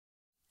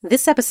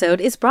This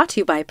episode is brought to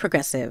you by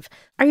Progressive.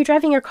 Are you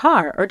driving your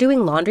car or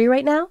doing laundry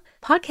right now?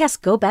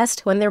 Podcasts go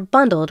best when they're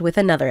bundled with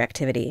another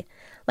activity.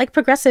 Like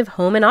Progressive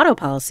home and auto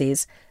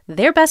policies,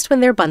 they're best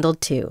when they're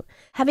bundled too.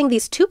 Having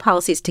these two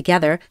policies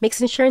together makes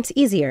insurance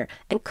easier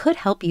and could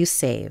help you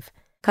save.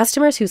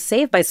 Customers who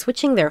save by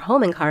switching their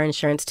home and car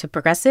insurance to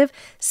Progressive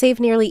save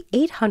nearly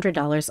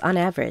 $800 on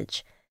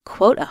average.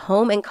 Quote a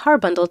home and car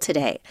bundle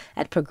today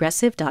at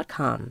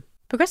Progressive.com.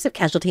 Progressive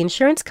Casualty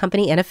Insurance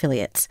Company and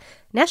Affiliates.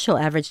 National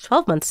average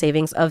 12-month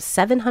savings of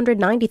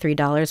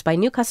 $793 by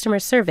new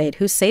customers surveyed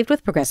who saved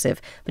with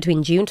Progressive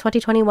between June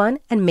 2021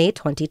 and May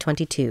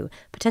 2022.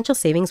 Potential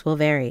savings will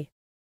vary.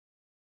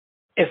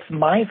 If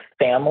my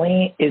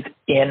family is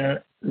in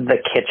the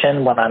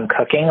kitchen when I'm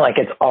cooking, like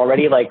it's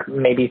already like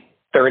maybe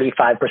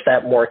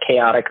 35% more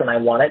chaotic than I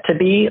want it to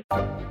be.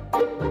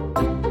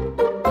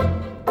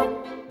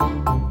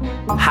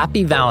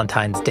 Happy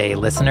Valentine's Day,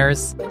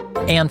 listeners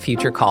and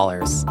future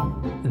callers.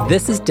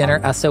 This is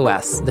Dinner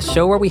SOS, the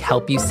show where we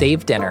help you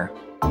save dinner,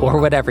 or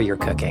whatever you're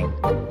cooking.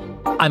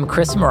 I'm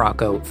Chris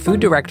Morocco, food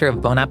director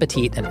of Bon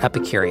Appetit and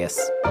Epicurious.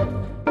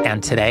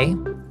 And today,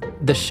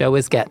 the show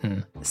is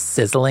getting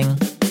sizzling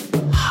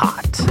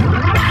hot.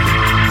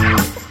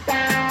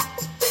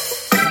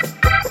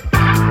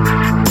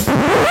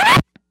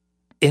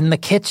 In the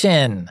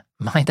kitchen.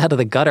 Mind out of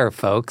the gutter,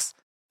 folks.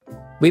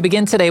 We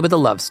begin today with a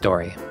love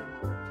story.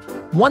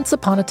 Once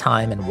upon a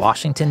time in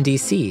Washington,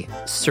 D.C.,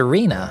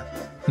 Serena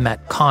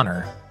met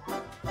Connor.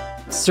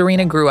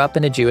 Serena grew up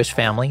in a Jewish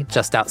family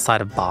just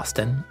outside of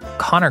Boston.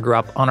 Connor grew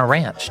up on a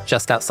ranch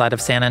just outside of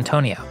San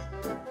Antonio.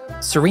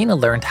 Serena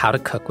learned how to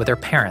cook with her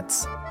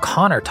parents.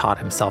 Connor taught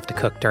himself to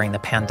cook during the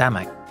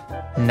pandemic.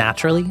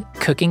 Naturally,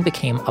 cooking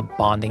became a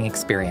bonding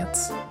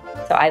experience.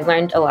 So I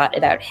learned a lot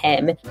about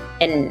him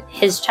and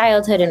his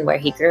childhood and where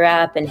he grew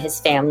up and his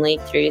family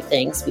through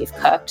things we've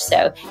cooked.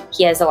 So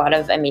he has a lot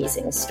of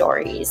amazing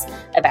stories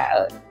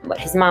about what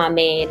his mom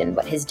made and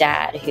what his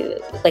dad, who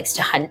likes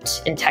to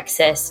hunt in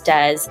Texas,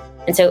 does.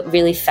 And so it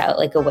really felt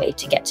like a way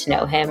to get to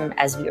know him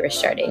as we were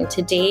starting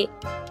to date.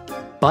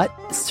 But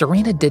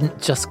Serena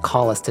didn't just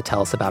call us to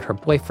tell us about her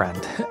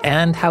boyfriend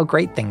and how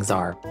great things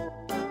are.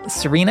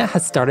 Serena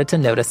has started to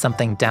notice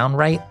something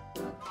downright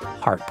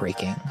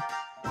heartbreaking.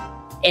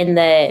 In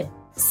the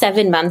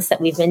 7 months that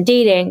we've been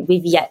dating,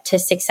 we've yet to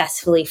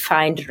successfully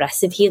find a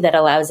recipe that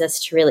allows us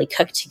to really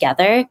cook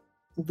together.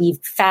 We've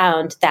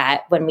found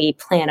that when we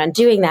plan on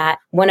doing that,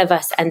 one of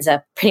us ends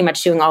up pretty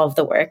much doing all of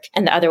the work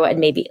and the other one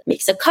maybe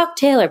makes a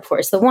cocktail or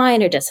pours the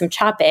wine or does some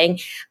chopping.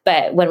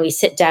 But when we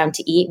sit down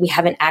to eat, we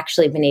haven't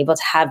actually been able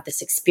to have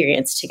this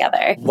experience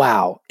together.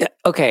 Wow.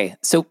 Okay.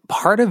 So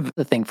part of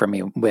the thing for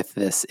me with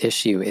this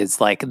issue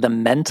is like the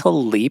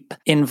mental leap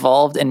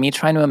involved in me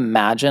trying to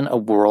imagine a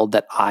world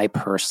that I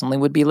personally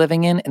would be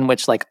living in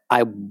which like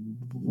I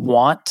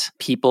want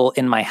people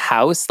in my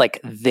house, like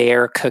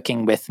they're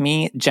cooking with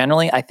me.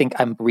 Generally, I think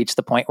I've reached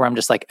the point where I'm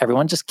just like,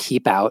 everyone just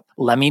keep out.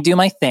 Let me do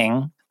my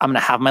thing. I'm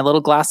going to have my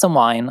little glass of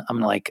wine. I'm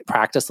going to like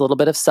practice a little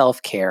bit of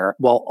self-care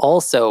while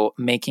also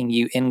making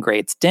you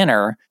ingrates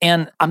dinner.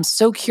 And I'm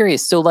so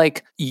curious. So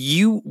like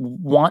you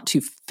want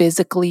to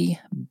physically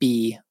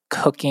be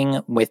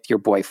cooking with your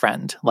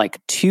boyfriend, like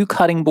 2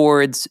 cutting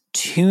boards,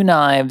 2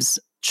 knives,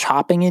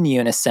 chopping in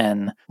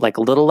unison, like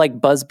a little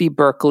like Busby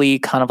Berkeley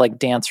kind of like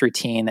dance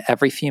routine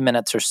every few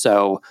minutes or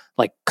so,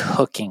 like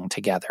cooking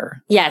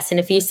together. Yes. And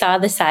if you saw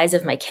the size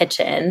of my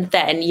kitchen,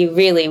 then you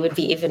really would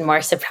be even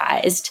more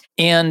surprised.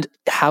 And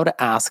how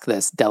to ask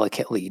this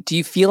delicately, do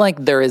you feel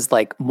like there is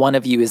like one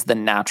of you is the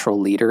natural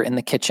leader in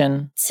the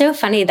kitchen? So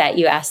funny that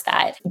you asked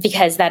that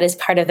because that is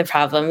part of the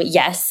problem.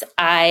 Yes,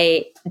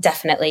 I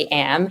definitely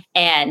am.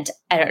 And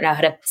I don't know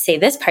how to say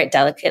this part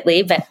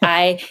delicately, but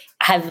I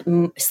have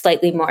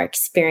slightly more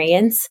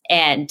experience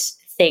and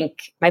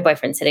think my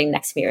boyfriend's sitting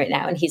next to me right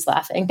now and he's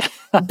laughing.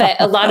 But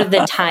a lot of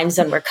the times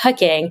when we're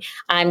cooking,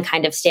 I'm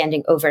kind of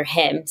standing over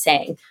him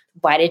saying,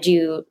 why did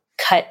you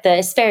cut the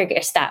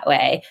asparagus that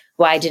way?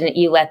 Why didn't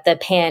you let the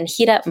pan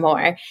heat up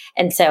more?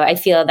 And so I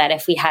feel that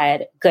if we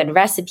had good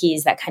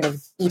recipes that kind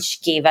of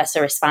each gave us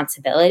a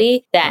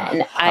responsibility,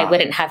 then I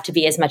wouldn't have to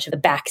be as much of a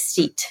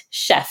backseat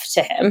chef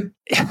to him.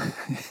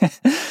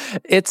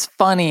 It's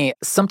funny.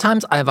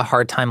 Sometimes I have a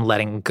hard time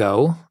letting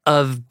go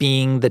of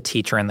being the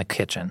teacher in the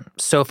kitchen.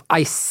 So if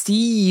I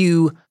see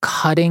you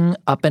cutting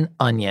up an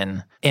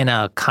onion in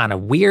a kind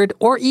of weird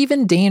or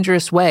even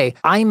dangerous way,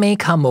 I may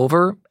come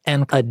over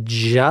and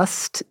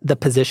adjust the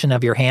position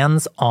of your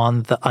hands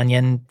on the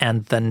onion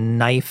and the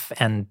knife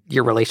and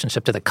your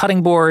relationship to the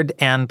cutting board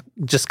and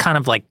just kind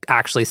of like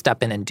actually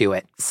step in and do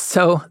it.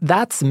 So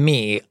that's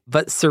me.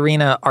 But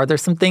Serena, are there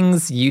some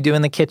things you do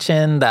in the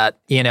kitchen that,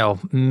 you know,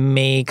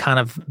 may kind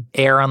of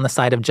err on the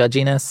side of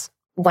judginess?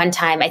 one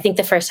time, I think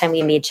the first time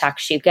we made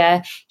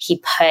shakshuka,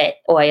 he put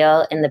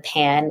oil in the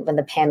pan when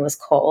the pan was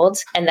cold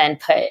and then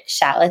put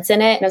shallots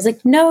in it. And I was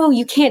like, no,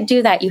 you can't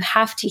do that. You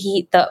have to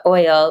heat the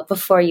oil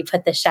before you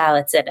put the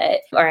shallots in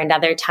it. Or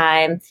another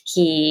time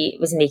he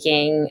was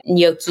making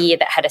gnocchi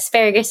that had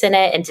asparagus in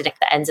it and didn't cut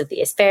the ends of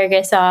the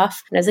asparagus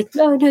off. And I was like,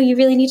 no, you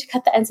really need to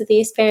cut the ends of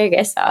the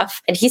asparagus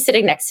off. And he's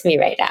sitting next to me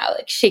right now,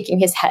 like shaking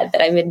his head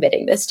that I'm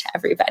admitting this to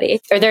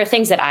everybody. Or there are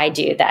things that I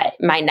do that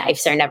my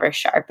knives are never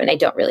sharp and I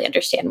don't really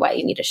understand why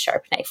you need a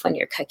sharp knife when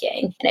you're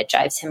cooking. And it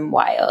drives him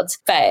wild.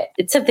 But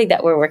it's something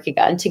that we're working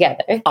on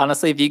together.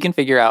 Honestly, if you can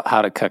figure out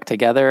how to cook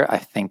together, I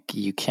think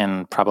you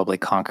can probably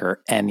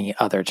conquer any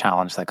other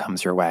challenge that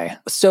comes your way.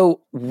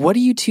 So what do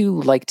you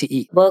two like to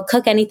eat? We'll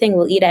cook anything,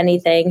 we'll eat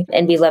anything,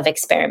 and we love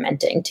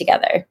experimenting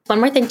together. One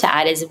more thing to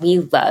add is we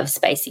love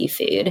spicy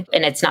food,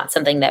 and it's not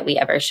something that we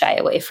ever shy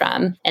away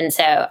from. And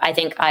so I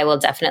think I will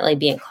definitely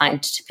be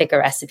inclined to pick a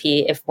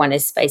recipe if one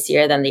is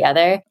spicier than the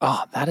other.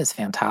 Oh, that is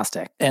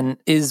fantastic. And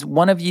is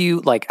one of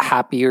you like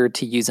happier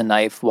to use a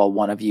knife while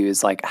one of you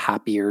is like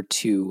happier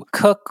to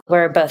cook?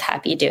 We're both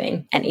happy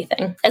doing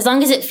anything, as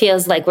long as it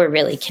feels like we're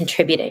really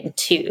contributing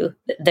to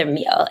the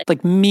meal.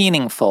 Like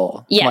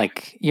meaningful. Yeah.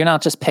 Like you're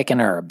not just picking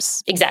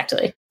herbs.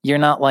 Exactly. You're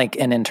not like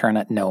an intern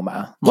at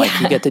Noma. Like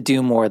you get to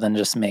do more than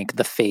just make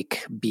the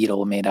fake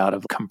beetle made out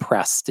of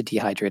compressed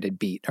dehydrated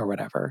beet or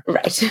whatever.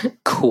 Right.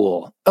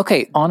 Cool.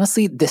 Okay,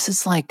 honestly, this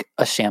is like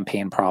a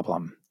champagne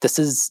problem. This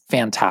is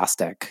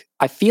fantastic.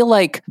 I feel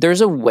like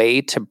there's a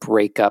way to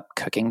break up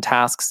cooking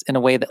tasks in a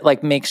way that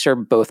like makes sure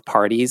both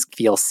parties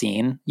feel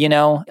seen. You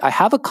know, I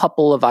have a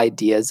couple of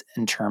ideas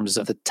in terms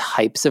of the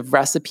types of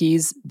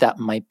recipes that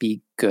might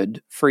be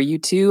good for you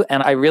two.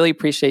 And I really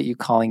appreciate you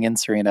calling in,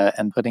 Serena,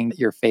 and putting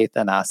your faith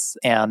in us.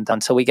 And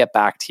until we get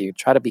back to you,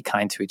 try to be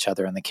kind to each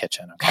other in the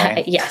kitchen,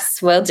 okay?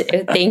 Yes, will do.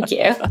 Thank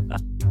you.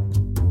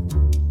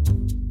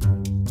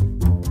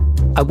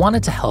 I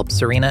wanted to help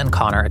Serena and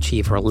Connor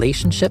achieve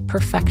relationship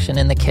perfection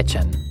in the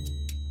kitchen,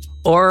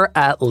 or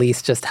at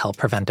least just help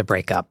prevent a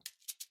breakup.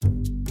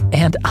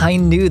 And I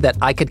knew that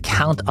I could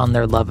count on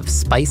their love of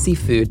spicy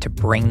food to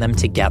bring them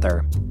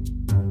together.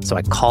 So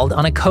I called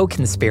on a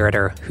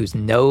co-conspirator who's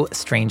no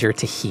stranger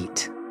to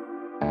heat.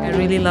 I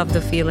really love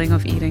the feeling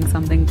of eating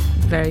something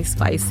very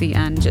spicy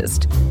and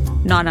just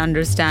not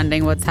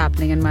understanding what's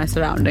happening in my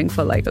surrounding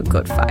for like a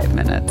good 5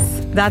 minutes.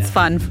 That's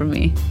fun for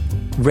me.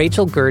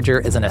 Rachel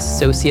Gerger is an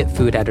associate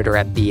food editor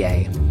at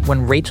BA.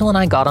 When Rachel and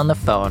I got on the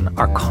phone,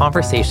 our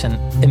conversation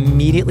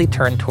immediately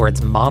turned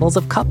towards models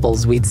of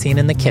couples we'd seen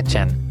in the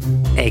kitchen,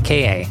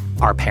 aka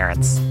our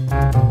parents.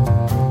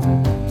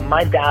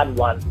 My dad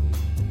once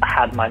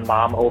had my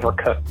mom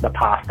overcook the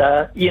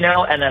pasta,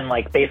 and then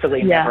like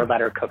basically never let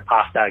her cook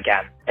pasta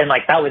again. And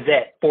like that was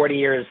it. 40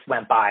 years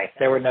went by.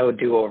 There were no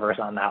do-overs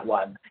on that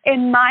one.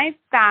 In my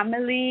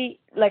family,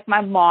 like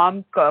my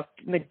mom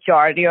cooked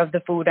majority of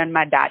the food and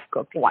my dad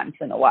cooked once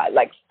in a while,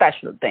 like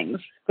special things.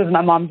 Because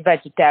my mom's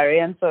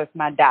vegetarian, so if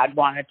my dad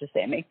wanted to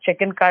say make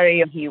chicken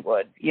curry, he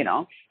would,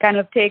 kind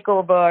of take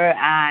over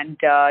and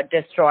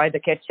destroy the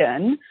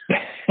kitchen.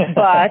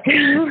 But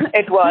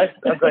it was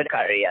a good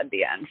curry at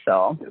the end,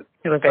 so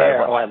it was very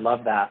fair. Oh, I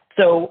love that.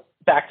 So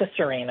back to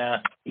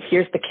Serena.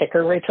 Here's the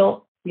kicker,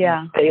 Rachel.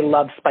 Yeah. They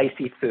love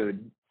spicy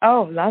food.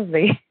 Oh,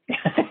 lovely.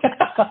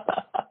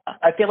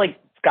 I feel like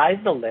sky's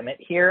the limit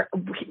here.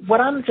 What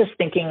I'm just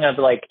thinking of,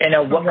 like,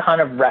 what kind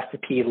of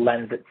recipe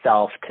lends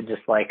itself to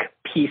just like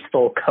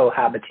peaceful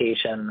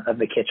cohabitation of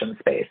the kitchen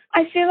space?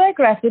 I feel like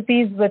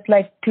recipes with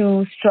like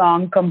two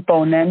strong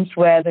components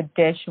where the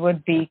dish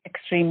would be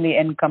extremely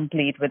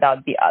incomplete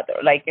without the other.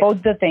 Like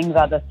both the things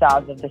are the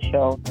stars of the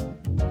show.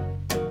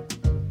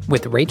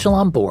 With Rachel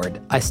on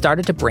board, I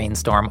started to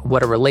brainstorm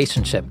what a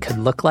relationship could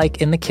look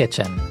like in the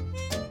kitchen.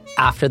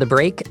 After the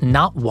break,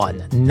 not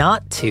one,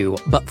 not two,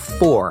 but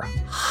 4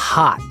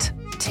 hot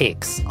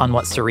takes on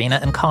what Serena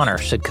and Connor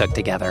should cook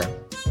together.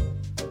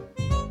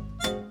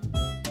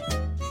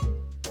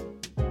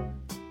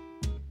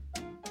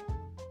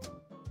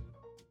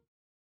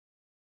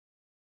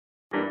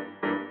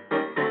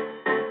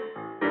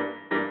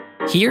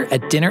 Here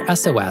at Dinner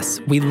SOS,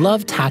 we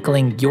love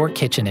tackling your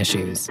kitchen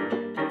issues.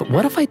 But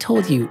what if I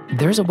told you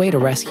there's a way to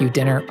rescue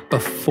dinner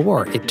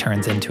before it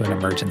turns into an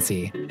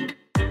emergency?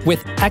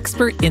 With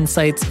expert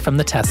insights from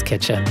the test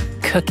kitchen,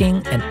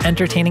 cooking and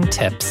entertaining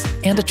tips,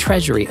 and a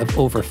treasury of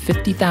over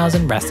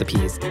 50,000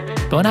 recipes,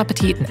 Bon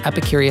Appetit and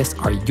Epicurious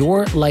are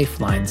your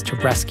lifelines to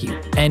rescue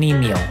any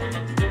meal.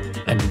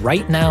 And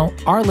right now,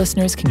 our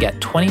listeners can get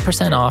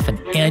 20% off an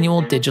annual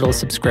digital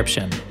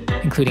subscription,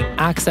 including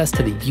access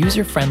to the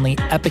user-friendly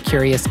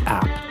Epicurious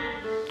app.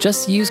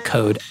 Just use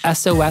code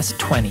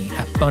SOS20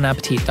 at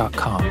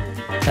bonappetit.com.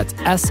 That's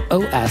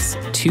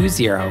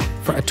SOS20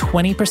 for a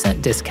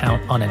 20%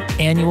 discount on an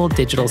annual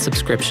digital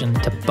subscription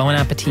to Bon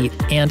Appetit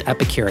and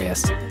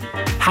Epicurious.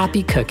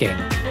 Happy cooking.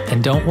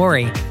 And don't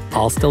worry,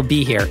 I'll still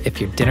be here if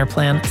your dinner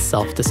plan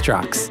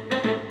self-destructs.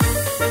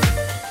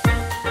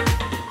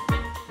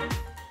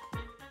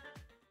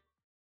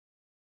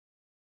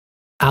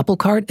 Apple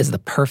Card is the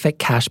perfect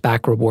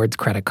cashback rewards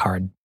credit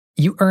card.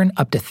 You earn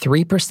up to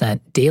 3%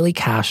 daily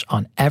cash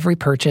on every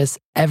purchase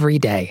every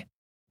day.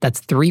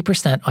 That's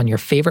 3% on your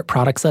favorite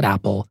products at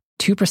Apple,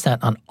 2%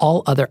 on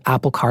all other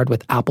Apple Card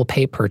with Apple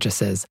Pay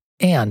purchases,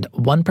 and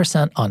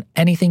 1% on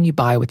anything you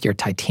buy with your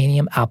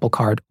titanium Apple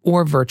Card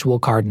or virtual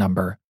card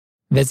number.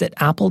 Visit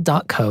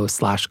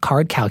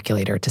apple.co/card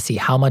calculator to see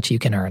how much you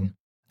can earn.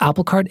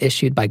 Apple Card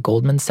issued by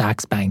Goldman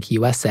Sachs Bank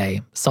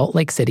USA, Salt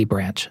Lake City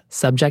branch,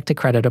 subject to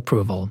credit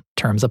approval.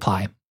 Terms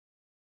apply.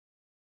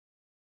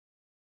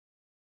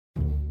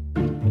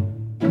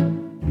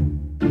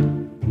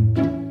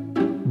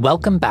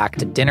 Welcome back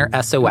to Dinner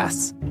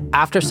SOS.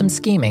 After some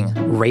scheming,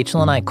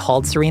 Rachel and I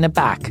called Serena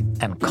back,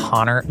 and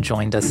Connor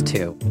joined us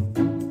too.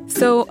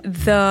 So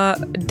the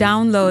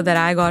download that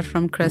I got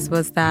from Chris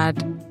was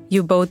that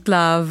you both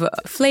love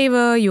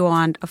flavor, you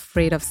aren't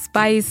afraid of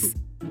spice,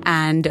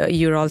 and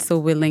you're also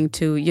willing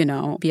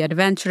to, be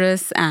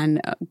adventurous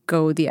and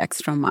go the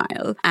extra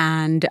mile.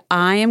 And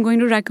I am going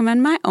to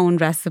recommend my own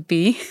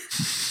recipe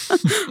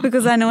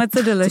because I know it's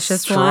a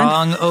delicious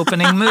Strong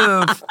opening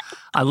move.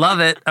 I love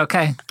it.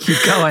 Okay, keep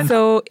going.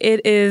 So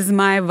it is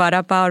my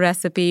vada pav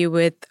recipe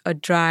with a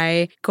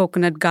dry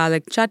coconut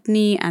garlic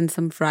chutney and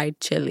some fried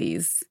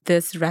chilies.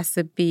 This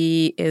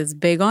recipe is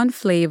big on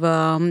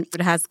flavor.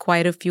 It has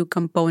quite a few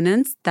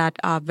components that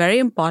are very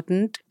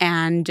important,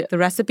 and the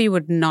recipe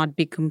would not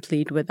be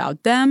complete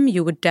without them.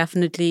 You would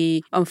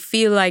definitely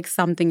feel like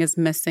something is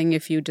missing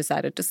if you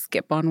decided to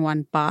skip on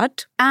one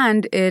part.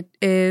 And it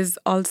is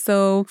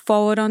also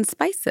forward on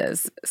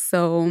spices.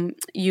 So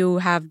you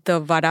have the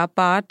vada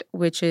part,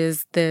 which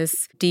is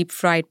this deep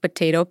fried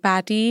potato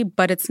patty,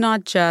 but it's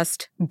not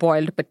just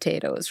boiled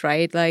potatoes,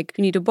 right? Like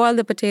you need to boil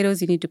the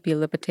potatoes, you need to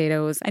peel the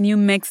potatoes, and you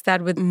mix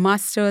that with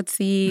mustard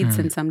seeds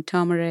and some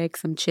turmeric,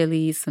 some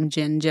chilies, some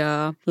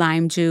ginger,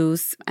 lime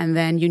juice, and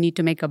then you need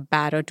to make a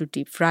batter to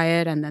deep fry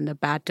it, and then the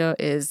batter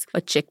is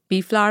a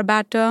chickpea flour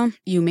batter.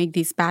 You make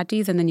these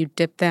patties and then you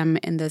dip them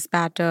in this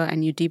batter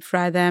and you deep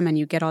fry them, and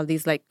you get all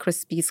these like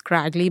crispy,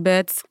 scraggly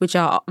bits, which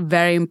are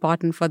very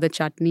important for the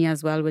chutney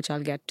as well, which I'll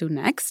get to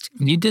next.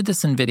 You did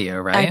this in video,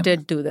 right? I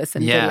did do this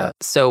in video.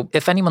 So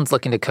if anyone's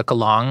looking to cook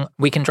along,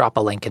 we can drop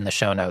a link in the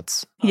show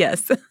notes.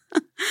 Yes.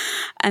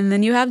 And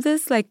then you have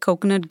this like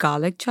coconut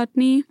garlic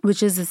chutney,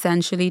 which is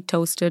essentially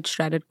toasted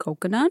shredded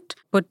coconut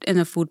put in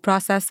a food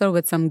processor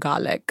with some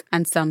garlic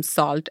and some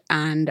salt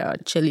and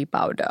chili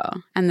powder.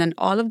 And then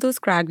all of those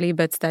scraggly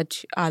bits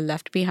that are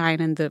left behind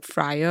in the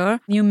fryer,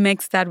 you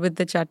mix that with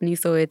the chutney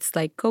so it's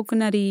like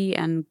coconutty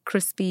and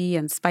crispy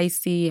and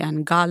spicy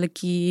and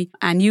garlicky.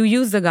 And you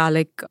use the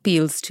garlic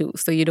peels too,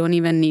 so you don't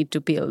even need to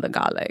peel the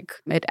garlic.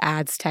 It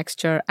adds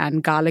texture,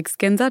 and garlic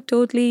skins are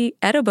totally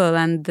edible.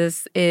 And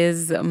this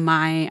is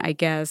my, I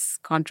guess,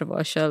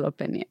 controversial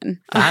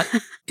opinion. That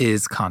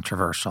is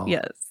controversial.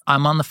 Yes.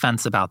 I'm on the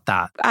fence about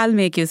that. I'll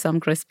make you some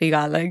crispy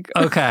garlic.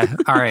 Okay.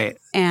 All right.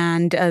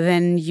 And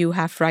then you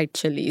have fried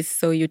chilies.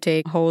 So you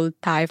take whole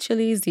Thai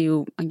chilies,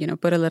 you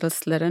put a little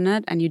slit in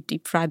it, and you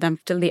deep fry them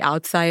till the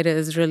outside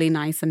is really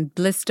nice and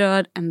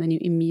blistered. And then you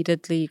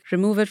immediately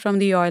remove it from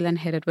the oil and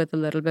hit it with a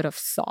little bit of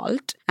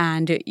salt.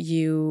 And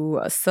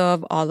you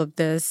serve all of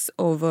this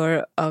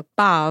over a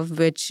pav,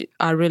 which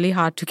are really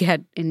hard to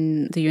get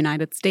in the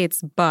United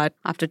States. But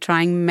after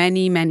trying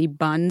many, many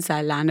buns,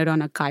 I landed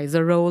on a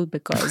Kaiser roll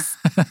because,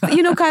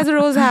 Kaiser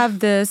rolls have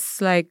this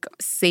like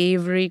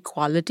savory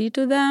quality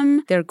to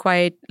them. They're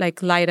quite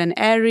like light and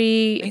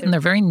airy. And they're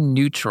very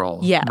neutral,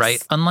 yes.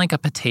 Right? Unlike a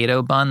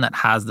potato bun that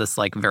has this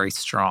like very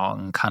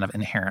strong kind of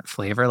inherent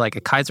flavor, like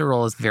a Kaiser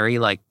roll is very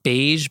like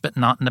beige, but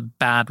not in a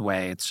bad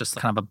way. It's just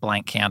kind of a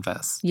blank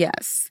canvas.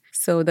 Yes.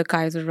 So the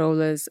Kaiser roll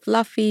is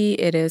fluffy.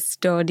 It is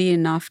sturdy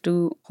enough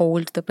to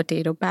hold the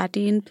potato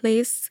patty in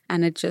place.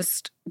 And it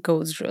just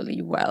goes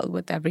really well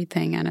with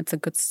everything. And it's a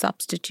good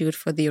substitute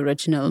for the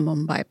original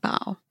Mumbai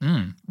Pav.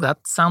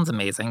 That sounds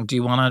amazing. Do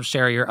you want to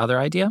share your other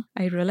idea?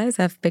 I realize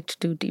I've picked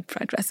 2 deep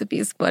fried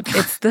recipes, but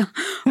it's the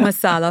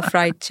masala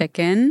fried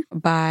chicken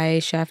by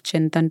Chef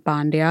Chintan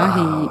Pandya.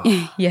 Oh.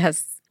 He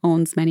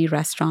owns many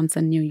restaurants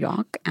in New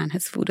York, and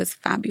his food is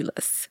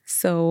fabulous.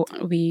 So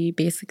we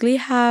basically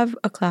have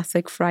a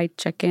classic fried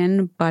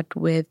chicken, but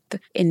with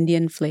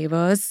Indian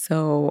flavors.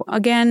 So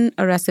again,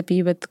 a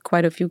recipe with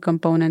quite a few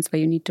components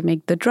where you need to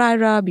make the dry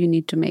rub, you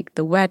need to make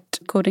the wet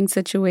coating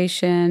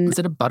situation. Is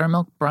it a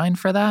buttermilk brine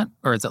for that?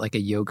 Or is it like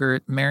a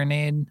yogurt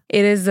marinade?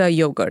 It is a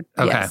yogurt,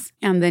 okay. Yes.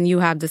 And then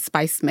you have the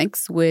spice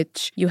mix,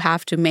 which you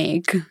have to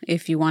make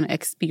if you want to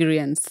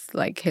experience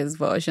like his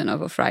version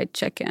of a fried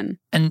chicken.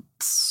 And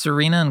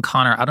Serena and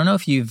Connor, I don't know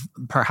if you've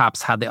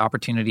perhaps had the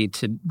opportunity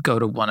to go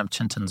to one of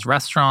Chintan's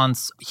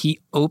restaurants. He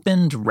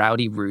opened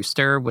Rowdy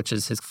Rooster, which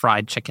is his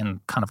fried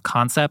chicken kind of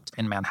concept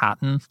in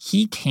Manhattan.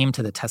 He came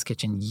to the test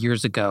kitchen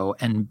years ago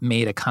and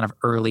made a kind of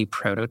early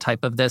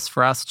prototype of this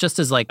for us, just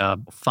as like a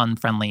fun,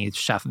 friendly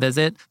chef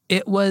visit.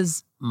 It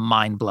was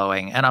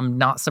mind-blowing. And I'm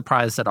not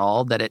surprised at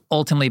all that it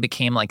ultimately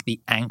became like the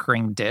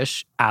anchoring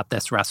dish at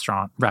this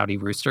restaurant, Rowdy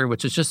Rooster,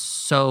 which is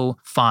just so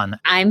fun.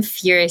 I'm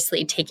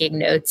furiously taking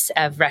notes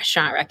of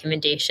restaurant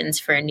recommendations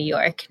for New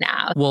York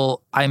now.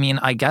 Well, I mean,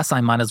 I guess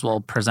I might as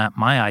well present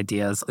my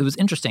ideas. It was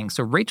interesting.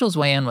 So Rachel's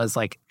weigh-in was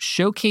like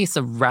showcase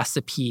a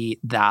recipe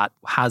that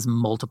has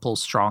multiple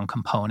strong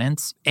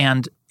components.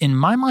 And in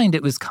my mind,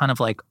 it was kind of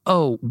like,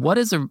 oh, what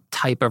is a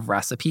type of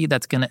recipe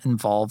that's going to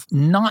involve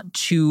not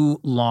too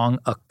long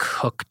a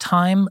cook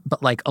time,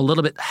 but like a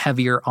little bit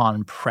heavier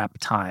on prep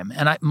time?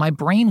 And my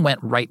brain went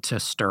right to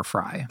stir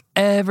fry.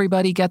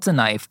 Everybody gets a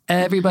knife.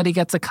 Everybody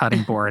gets a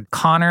cutting board.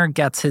 Connor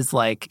gets his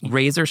like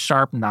razor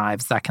sharp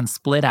knives that can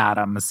split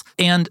atoms.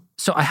 And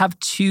so I have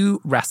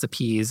two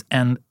recipes,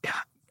 and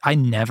I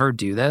never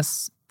do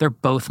this. They're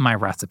both my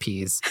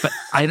recipes, but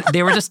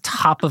they were just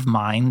top of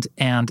mind,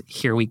 and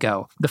here we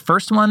go. The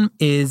first one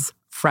is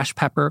fresh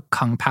pepper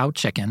kung pao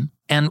chicken.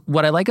 And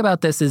what I like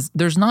about this is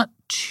there's not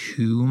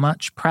too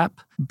much prep,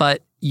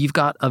 but you've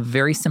got a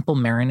very simple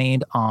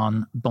marinade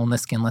on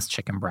boneless, skinless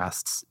chicken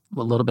breasts,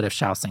 a little bit of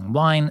Shaoxing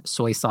wine,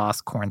 soy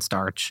sauce,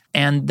 cornstarch.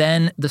 And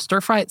then the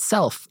stir fry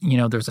itself,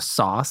 there's a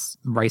sauce,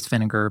 rice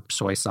vinegar,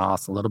 soy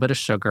sauce, a little bit of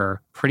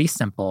sugar, pretty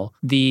simple.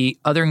 The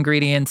other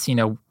ingredients,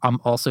 I'm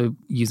also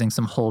using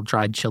some whole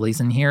dried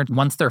chilies in here.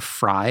 Once they're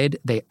fried,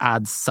 they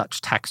add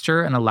such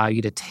texture and allow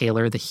you to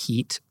tailor the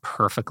heat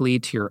perfectly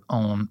to your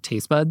own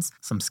taste buds.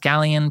 Some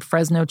scallion,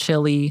 Fresno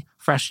chili,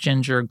 fresh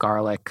ginger,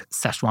 garlic,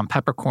 Szechuan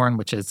peppercorn,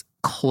 which is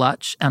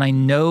clutch. And I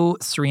know,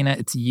 Serena,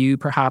 it's you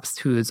perhaps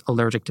who is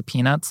allergic to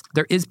peanuts.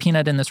 There is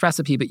peanut in this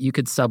recipe, but you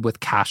could sub with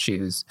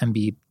cashews and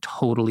be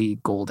totally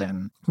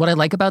golden. What I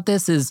like about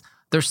this is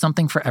there's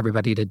something for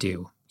everybody to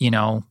do.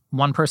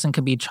 One person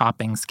could be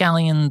chopping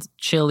scallions,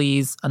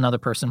 chilies, another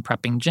person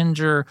prepping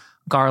ginger,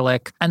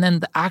 garlic. And then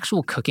the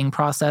actual cooking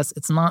process,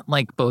 it's not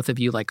like both of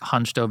you like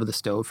hunched over the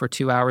stove for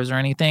 2 hours or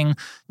anything.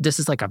 This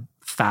is like a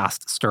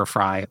fast stir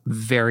fry,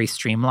 very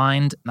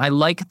streamlined. And I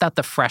like that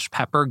the fresh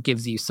pepper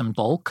gives you some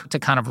bulk to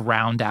kind of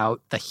round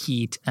out the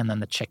heat and then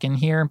the chicken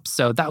here.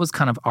 So that was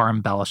kind of our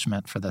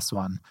embellishment for this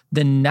one.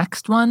 The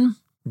next one,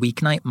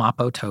 weeknight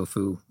mapo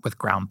tofu with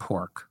ground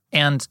pork.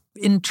 And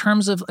in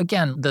terms of,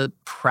 again, the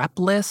prep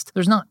list,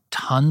 there's not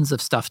tons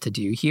of stuff to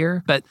do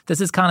here, but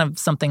this is kind of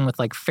something with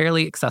like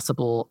fairly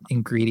accessible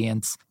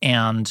ingredients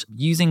and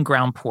using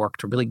ground pork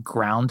to really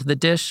ground the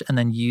dish and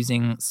then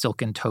using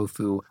silken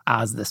tofu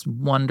as this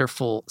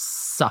wonderful,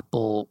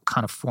 supple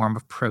kind of form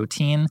of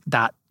protein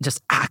that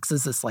just acts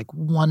as this like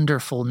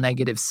wonderful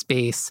negative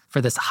space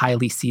for this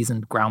highly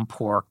seasoned ground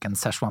pork and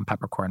Szechuan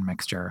peppercorn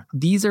mixture.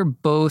 These are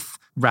both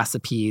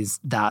recipes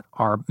that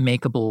are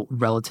makeable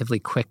relatively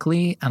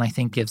quickly and I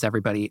think gives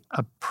everybody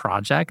a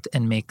project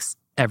and makes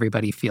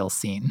everybody feel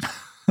seen.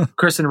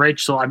 Chris and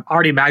Rachel, I'm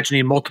already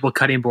imagining multiple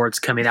cutting boards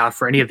coming out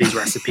for any of these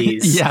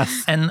recipes.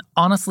 Yes. And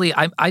honestly,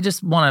 I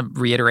just want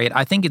to reiterate,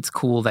 I think it's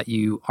cool that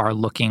you are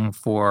looking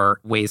for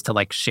ways to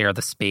like share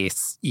the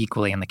space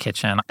equally in the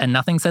kitchen. And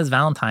nothing says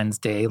Valentine's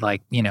Day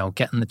like,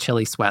 getting the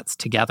chili sweats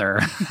together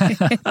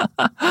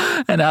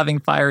and having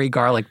fiery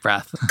garlic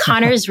breath.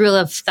 Connor's rule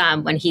of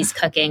thumb when he's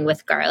cooking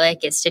with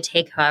garlic is to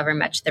take however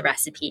much the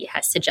recipe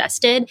has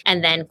suggested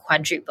and then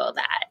quadruple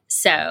that.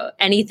 So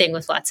anything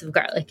with lots of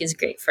garlic is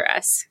great for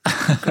us.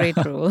 Great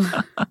rule.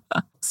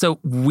 So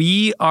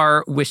we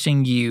are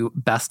wishing you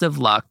best of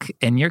luck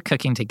in your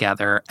cooking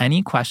together.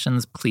 Any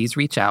questions, please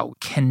reach out.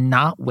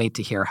 Cannot wait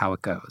to hear how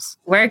it goes.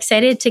 We're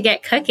excited to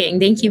get cooking.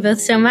 Thank you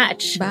both so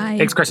much. Bye.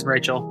 Thanks, Chris and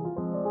Rachel.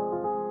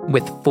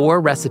 With 4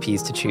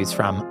 recipes to choose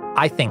from,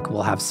 I think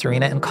we'll have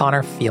Serena and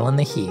Connor feeling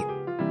the heat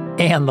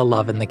and the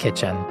love in the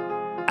kitchen.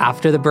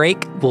 After the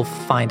break, we'll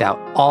find out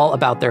all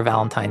about their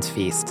Valentine's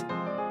feast.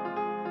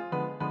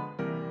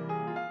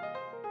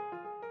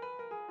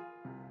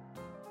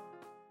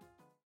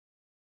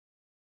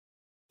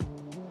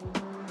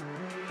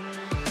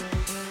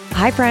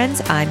 Hi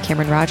friends, I'm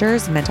Cameron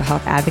Rogers, mental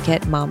health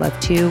advocate, mom of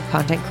 2,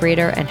 content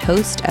creator, and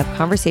host of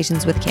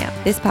Conversations with Cam.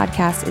 This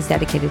podcast is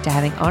dedicated to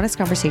having honest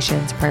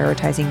conversations,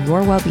 prioritizing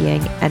your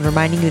well-being, and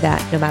reminding you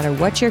that no matter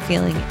what you're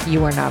feeling,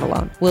 you are not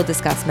alone. We'll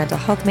discuss mental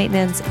health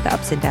maintenance, the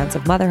ups and downs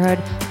of motherhood,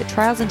 the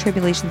trials and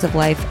tribulations of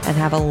life, and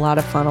have a lot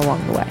of fun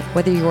along the way.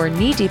 Whether you're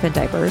knee-deep in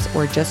diapers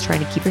or just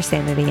trying to keep your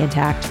sanity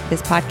intact,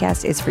 this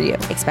podcast is for you.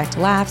 Expect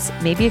laughs,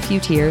 maybe a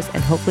few tears,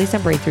 and hopefully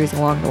some breakthroughs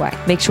along the way.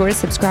 Make sure to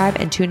subscribe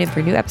and tune in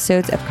for new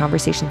episodes of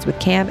Conversations with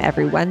Cam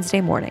every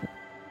Wednesday morning.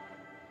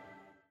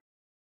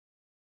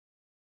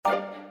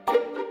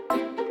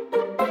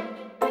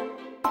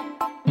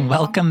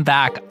 Welcome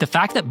back. The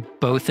fact that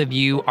both of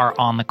you are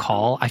on the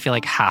call, I feel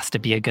like has to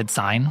be a good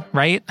sign,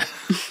 right?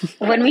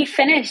 When we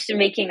finished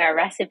making our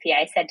recipe,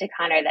 I said to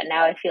Connor that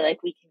now I feel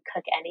like we can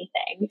cook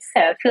anything.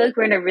 So I feel like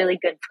we're in a really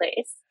good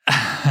place.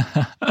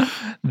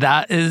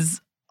 That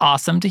is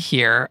awesome to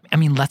hear. I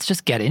mean, let's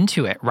just get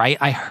into it, right?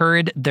 I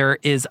heard there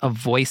is a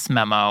voice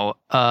memo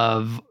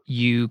of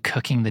you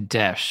cooking the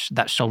dish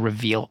that shall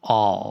reveal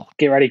all.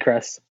 Get ready,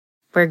 Chris.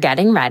 we're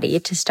getting ready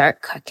to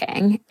start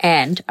cooking.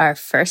 And our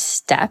first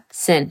step,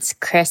 since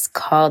Chris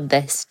called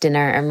this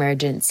dinner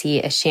emergency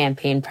a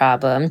champagne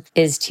problem,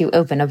 is to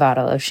open a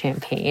bottle of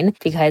champagne,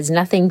 because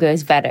nothing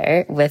goes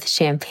better with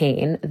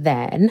champagne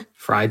than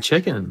fried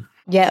chicken.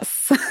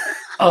 Yes.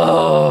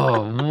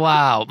 Oh,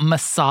 wow.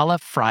 Masala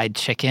fried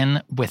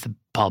chicken with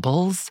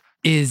bubbles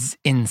is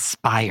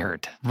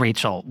inspired.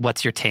 Rachel,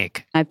 what's your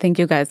take? I think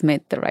you guys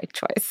made the right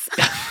choice.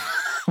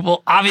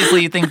 Well,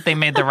 obviously you think they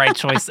made the right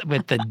choice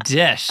with the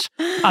dish.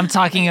 I'm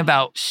talking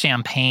about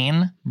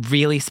champagne,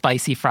 really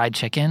spicy fried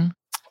chicken.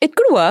 It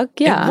could work,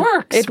 yeah. It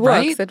works,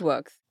 right? It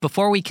works.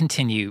 Before we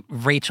continue,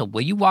 Rachel,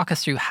 will you walk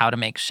us through how to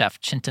make Chef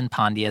Chintan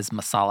Pandya's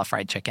masala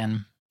fried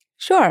chicken?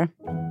 Sure.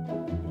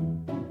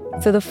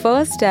 So the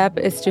first step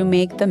is to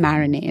make the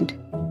marinade.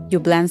 You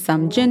blend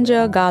some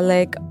ginger,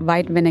 garlic,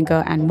 white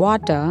vinegar, and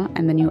water,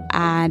 and then you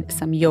add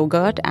some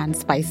yogurt and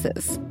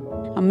spices.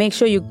 Now make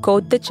sure you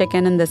coat the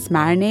chicken in this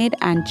marinade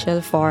and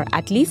chill for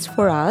at least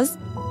 4 hours,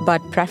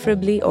 but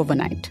preferably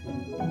overnight.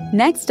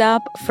 Next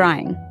up,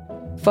 frying.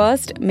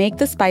 First, make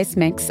the spice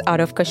mix out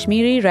of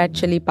Kashmiri red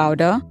chili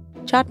powder,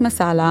 chaat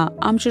masala,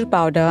 amchur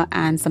powder,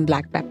 and some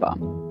black pepper.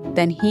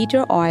 Then heat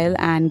your oil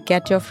and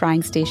get your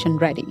frying station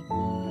ready.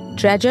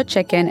 Dredge your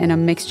chicken in a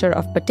mixture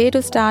of potato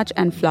starch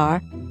and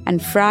flour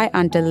and fry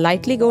until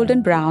lightly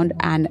golden brown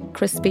and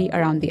crispy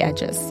around the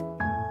edges.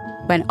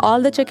 When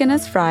all the chicken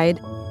is fried,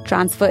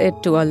 transfer it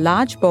to a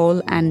large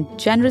bowl and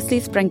generously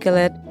sprinkle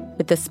it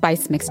with the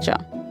spice mixture,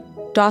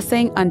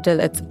 tossing until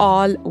it's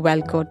all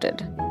well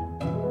coated.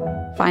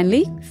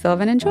 Finally,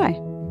 serve and enjoy.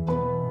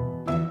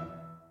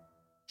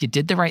 You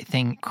did the right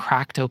thing,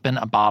 cracked open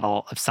a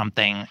bottle of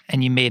something,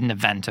 and you made an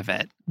event of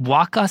it.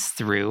 Walk us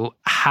through,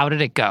 how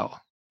did it go?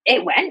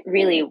 It went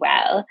really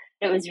well.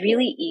 It was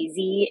really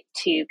easy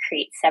to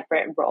create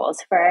separate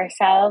roles for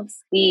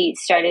ourselves. We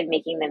started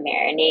making the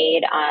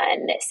marinade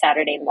on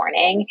Saturday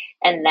morning,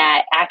 and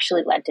that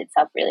actually lent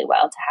itself really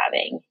well to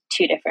having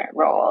 2 different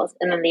roles.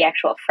 And then the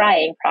actual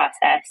frying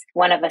process,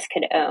 one of us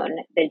could own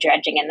the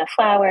dredging and the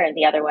flour, and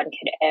the other one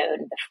could own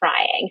the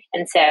frying.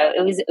 And so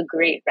it was a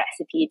great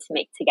recipe to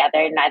make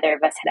together. Neither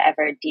of us had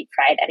ever deep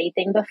fried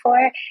anything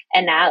before.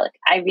 And now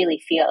I really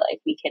feel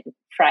like we can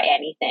fry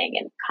anything.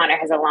 And Connor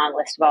has a long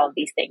list of all of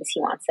these things he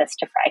wants us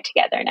to fry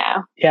together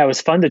now. Yeah, it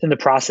was fun to, in the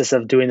process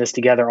of doing this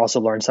together, also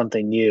learn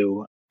something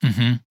new.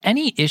 Mm-hmm.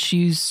 Any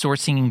issues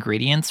sourcing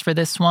ingredients for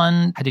this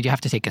one? Did you have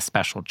to take a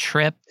special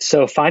trip?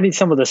 So finding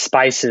some of the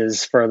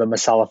spices for the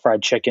masala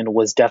fried chicken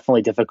was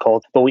definitely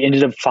difficult, but we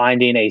ended up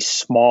finding a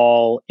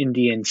small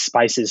Indian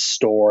spices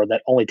store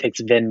that only takes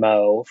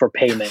Venmo for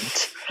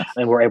payment,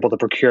 and we're able to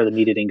procure the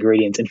needed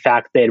ingredients. In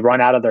fact, they had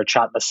run out of their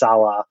chaat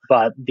masala,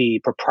 but the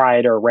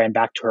proprietor ran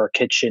back to her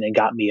kitchen and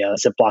got me a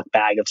Ziploc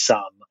bag of some,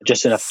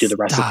 just enough to do the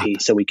recipe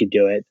so we could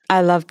do it.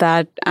 I love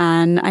that.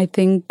 And I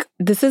think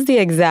this is the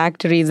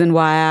exact reason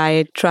why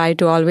I try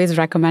to always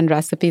recommend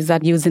recipes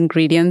that use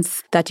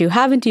ingredients that you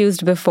haven't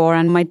used before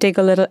and might take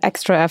a little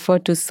extra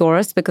effort to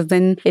source, because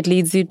then it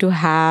leads you to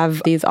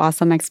have these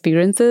awesome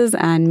experiences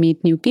and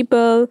meet new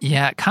people.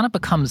 Yeah, it kind of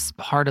becomes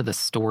part of the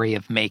story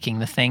of making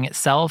the thing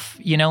itself.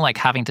 You know, like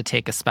having to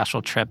take a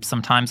special trip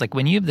sometimes, like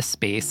when you have the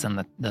space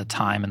and the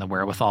time and the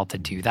wherewithal to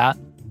do that,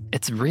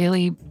 it's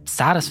really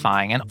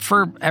satisfying. And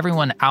for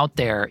everyone out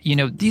there, you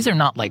know, these are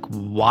not like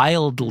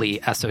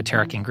wildly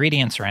esoteric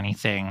ingredients or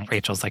anything.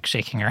 Rachel's like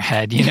shaking her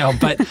head, you know,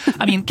 but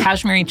I mean,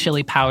 Kashmiri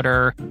chili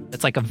powder,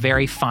 it's like a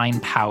very fine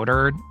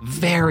powder,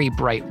 very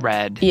bright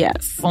red.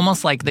 Yes.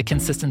 Almost like the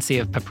consistency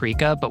of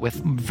paprika, but with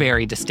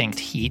very distinct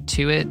heat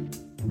to it.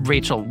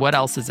 Rachel, what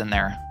else is in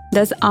there?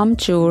 There's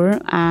amchur,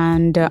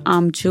 and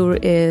amchur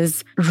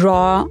is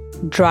raw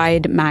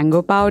dried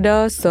mango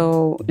powder.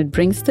 So it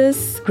brings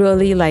this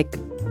really like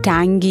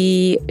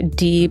tangy,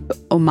 deep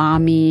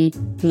umami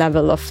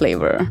level of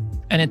flavor.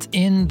 And it's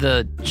in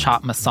the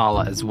chaat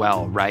masala as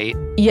well, right?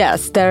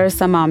 Yes, there is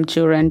some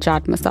amchur in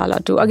chaat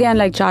masala too. Again,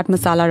 like chaat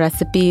masala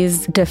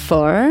recipes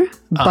differ,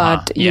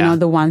 but you know,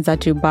 the ones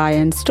that you buy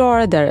in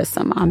store, there is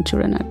some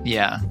amchur in it.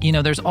 Yeah. You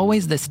know, there's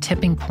always this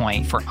tipping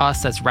point for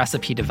us as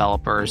recipe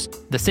developers,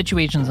 the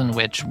situations in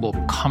which we'll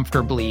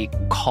comfortably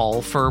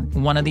call for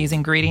one of these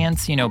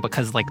ingredients, you know,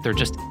 because like there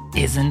just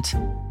isn't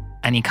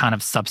any kind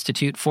of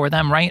substitute for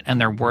them, right?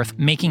 And they're worth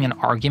making an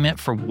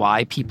argument for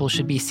why people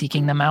should be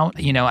seeking them out,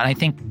 you know? And I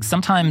think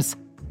sometimes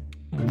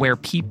where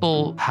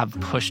people have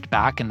pushed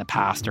back in the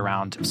past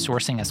around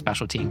sourcing a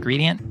specialty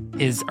ingredient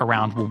is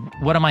around, well,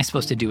 what am I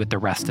supposed to do with the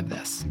rest of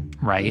this,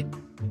 right?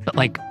 But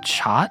like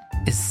chaat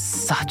is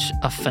such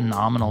a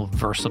phenomenal,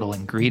 versatile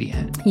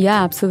ingredient.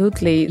 Yeah,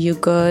 absolutely. You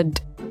could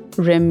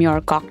rim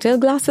your cocktail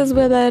glasses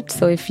with it.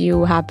 So if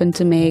you happen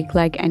to make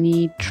like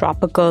any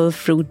tropical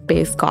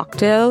fruit-based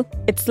cocktail,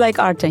 it's like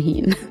our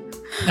tahini.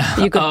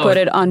 You could put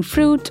it on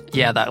fruit.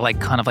 Yeah, that like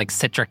kind of like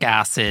citric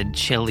acid,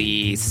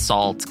 chili,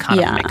 salt kind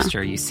of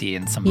mixture you see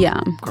in some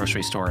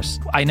grocery stores.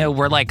 I know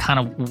we're like kind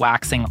of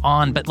waxing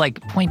on, but like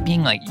point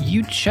being like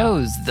you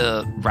chose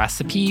the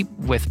recipe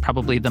with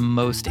probably the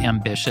most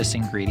ambitious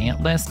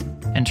ingredient list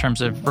in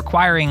terms of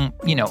requiring,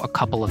 you know, a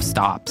couple of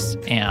stops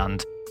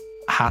and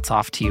hats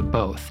off to you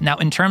both. Now,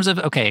 in terms of,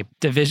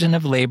 division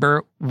of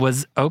labor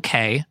was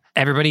okay.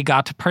 Everybody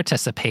got to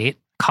participate.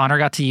 Connor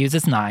got to use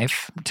his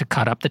knife to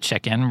cut up the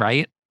chicken,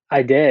 right?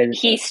 I did.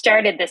 He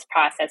started this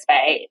process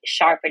by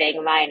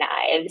sharpening my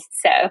knives.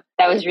 So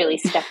that was really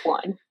step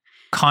one.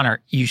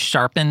 Connor, you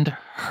sharpened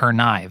her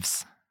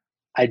knives.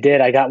 I did.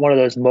 I got one of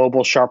those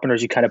mobile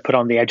sharpeners you kind of put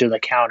on the edge of the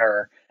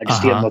counter. I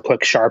just give them a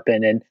quick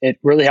sharpen, and it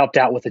really helped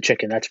out with the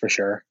chicken, that's for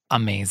sure.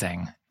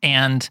 Amazing.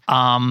 And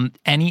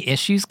any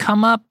issues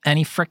come up?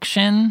 Any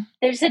friction?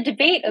 There's a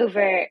debate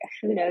over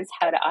who knows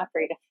how to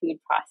operate a food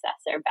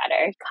processor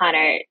better.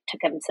 Connor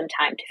took him some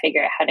time to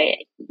figure out how to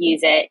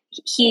use it.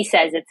 He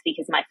says it's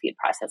because my food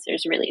processor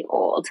is really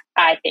old.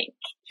 I think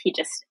he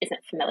just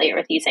isn't familiar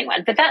with using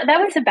one. But that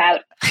was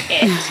about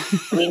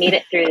it. We made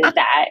it through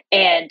that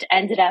and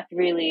ended up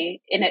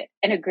really in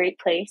a great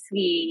place.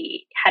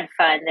 We had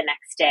fun the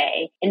next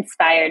day,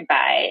 inspired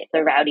by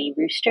the Rowdy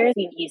Roosters.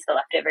 We used the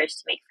leftovers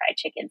to make fried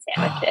chicken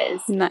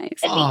sandwiches.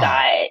 Nice. And we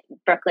got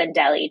Brooklyn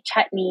Deli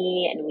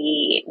chutney, and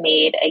we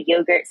made a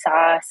yogurt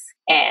sauce,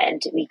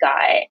 and we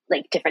got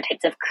like different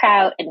types of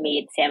kraut and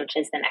made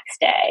sandwiches the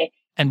next day.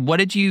 And what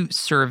did you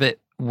serve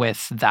it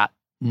with that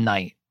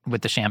night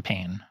with the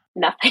champagne?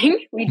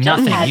 Nothing.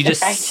 You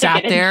just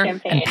sat there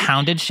and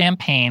pounded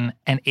champagne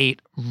and ate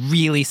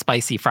really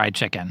spicy fried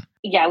chicken.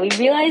 Yeah, we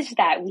realized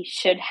that we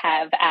should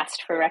have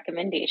asked for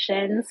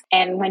recommendations.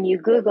 And when you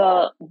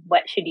Google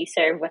what should you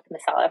serve with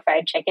masala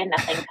fried chicken,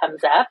 nothing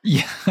comes up.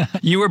 Yeah,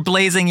 you were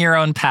blazing your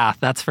own path,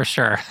 that's for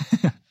sure.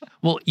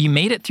 Well, you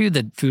made it through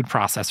the food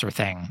processor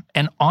thing.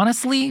 And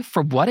honestly,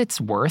 for what it's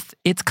worth,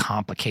 it's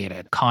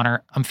complicated.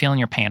 Connor, I'm feeling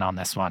your pain on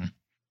this one.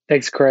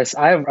 Thanks, Chris.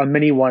 I have a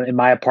mini one in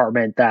my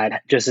apartment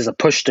that just is a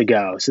push to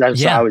go. So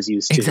that's what I was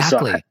used to.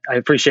 Exactly. So I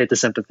appreciate the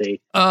sympathy.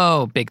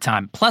 Oh, big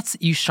time. Plus,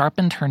 you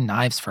sharpened her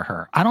knives for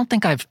her. I don't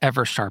think I've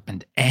ever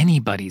sharpened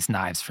anybody's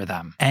knives for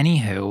them.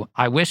 Anywho,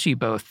 I wish you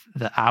both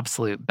the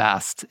absolute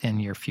best in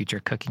your future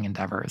cooking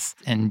endeavors.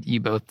 And you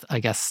both, I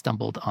guess,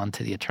 stumbled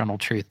onto the eternal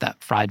truth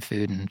that fried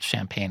food and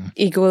champagne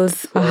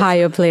equals a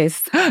higher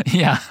place.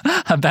 Yeah,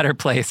 a better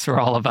place for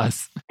all of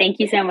us. Thank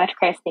you so much,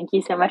 Chris. Thank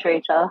you so much,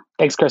 Rachel.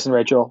 Thanks, Chris and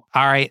Rachel.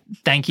 All right.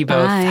 Thank you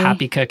both. Bye.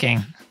 Happy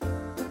cooking.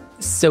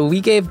 So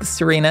we gave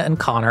Serena and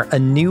Connor a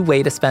new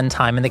way to spend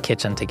time in the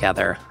kitchen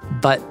together.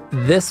 But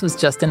this was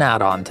just an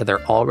add-on to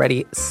their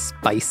already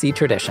spicy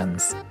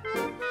traditions.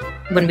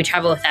 When we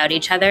travel without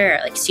each other, or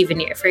like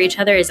souvenir for each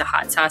other, is a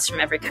hot sauce from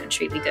every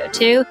country we go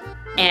to.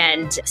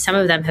 And some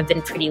of them have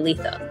been pretty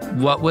lethal.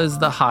 What was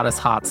the hottest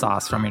hot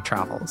sauce from your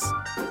travels?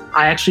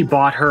 I actually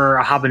bought her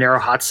a habanero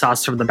hot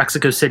sauce from the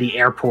Mexico City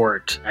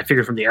airport. I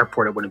figured from the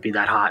airport it wouldn't be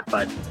that hot,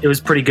 but it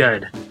was pretty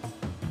good.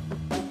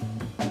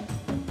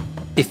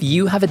 If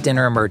you have a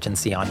dinner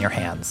emergency on your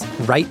hands,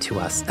 write to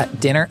us at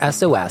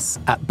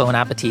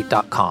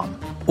dinnersos@bonappetit.com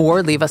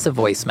or leave us a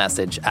voice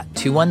message at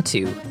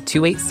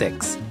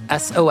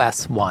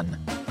 212-286-SOS1.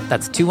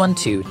 That's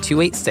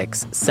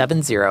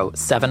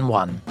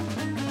 212-286-7071.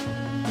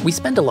 We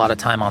spend a lot of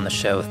time on the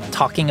show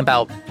talking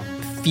about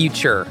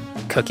future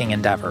cooking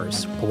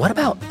endeavors. But what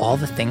about all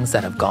the things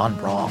that have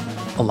gone wrong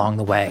along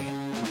the way?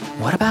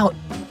 What about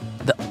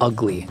the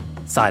ugly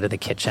side of the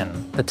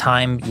kitchen? The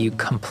time you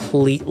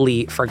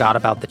completely forgot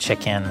about the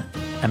chicken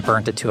and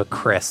burnt it to a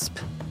crisp.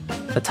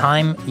 The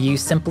time you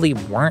simply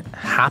weren't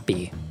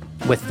happy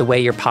with the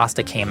way your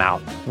pasta came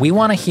out. We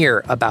want to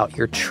hear about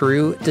your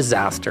true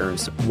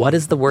disasters. What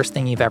is the worst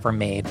thing you've ever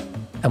made?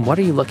 And what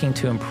are you looking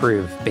to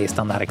improve based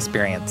on that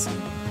experience?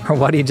 Or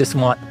what do you just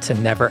want to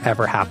never,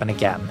 ever happen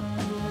again?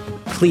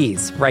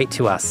 Please write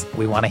to us.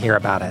 We want to hear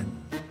about it.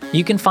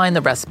 You can find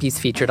the recipes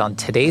featured on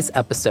today's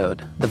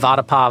episode, the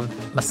Vada Pav,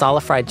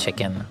 masala fried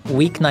chicken,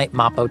 weeknight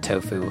mapo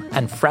tofu,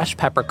 and fresh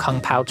pepper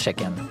kung pao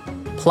chicken,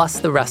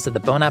 plus the rest of the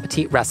Bon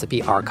Appetit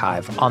recipe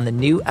archive on the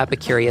new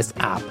Epicurious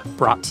app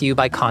brought to you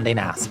by Condé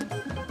Nast.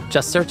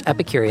 Just search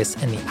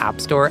Epicurious in the App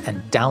Store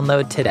and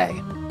download today.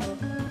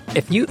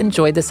 If you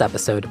enjoyed this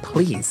episode,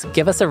 please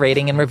give us a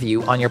rating and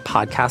review on your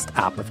podcast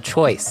app of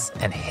choice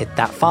and hit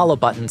that follow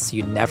button so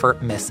you never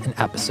miss an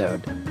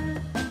episode.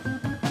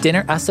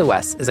 Dinner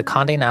SOS is a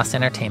Condé Nast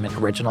Entertainment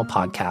original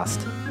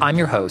podcast. I'm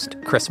your host,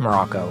 Chris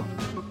Morocco.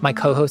 My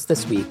co-host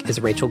this week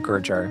is Rachel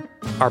Gerger.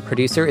 Our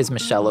producer is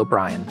Michelle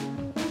O'Brien.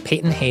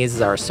 Peyton Hayes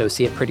is our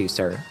associate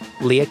producer.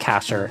 Leah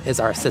Kasher is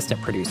our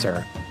assistant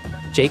producer.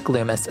 Jake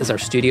Loomis is our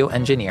studio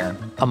engineer.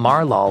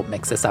 Amar Lal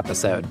makes this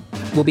episode.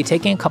 We'll be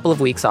taking a couple of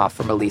weeks off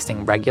from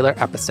releasing regular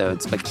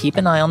episodes, but keep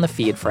an eye on the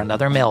feed for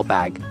another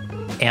mailbag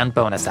and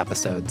bonus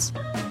episodes.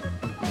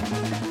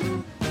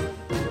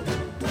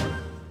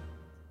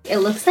 It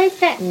looks like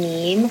that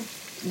meme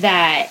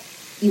that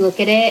you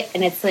look at it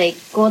and it's like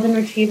golden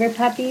retriever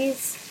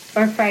puppies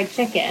or fried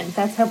chicken.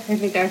 That's how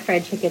perfect our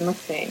fried chicken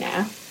looks right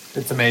now.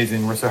 It's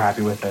amazing. We're so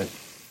happy with it.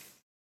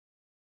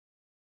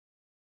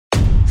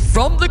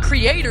 From the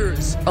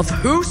creators of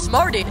Who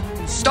Smarted,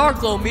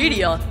 Starglow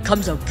Media,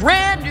 comes a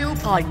brand new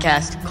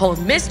podcast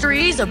called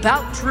Mysteries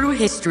About True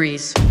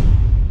Histories.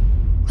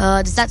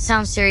 Does that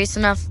sound serious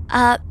enough?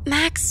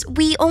 Max,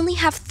 we only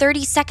have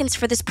 30 seconds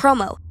for this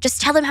promo.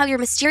 Just tell him how your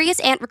mysterious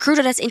aunt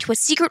recruited us into a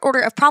secret order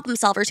of problem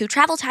solvers who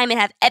travel time and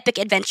have epic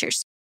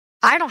adventures.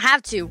 I don't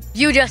have to.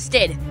 You just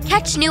did.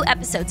 Catch new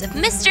episodes of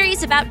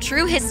Mysteries About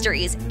True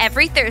Histories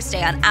every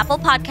Thursday on Apple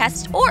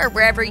Podcasts or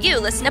wherever you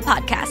listen to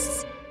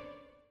podcasts.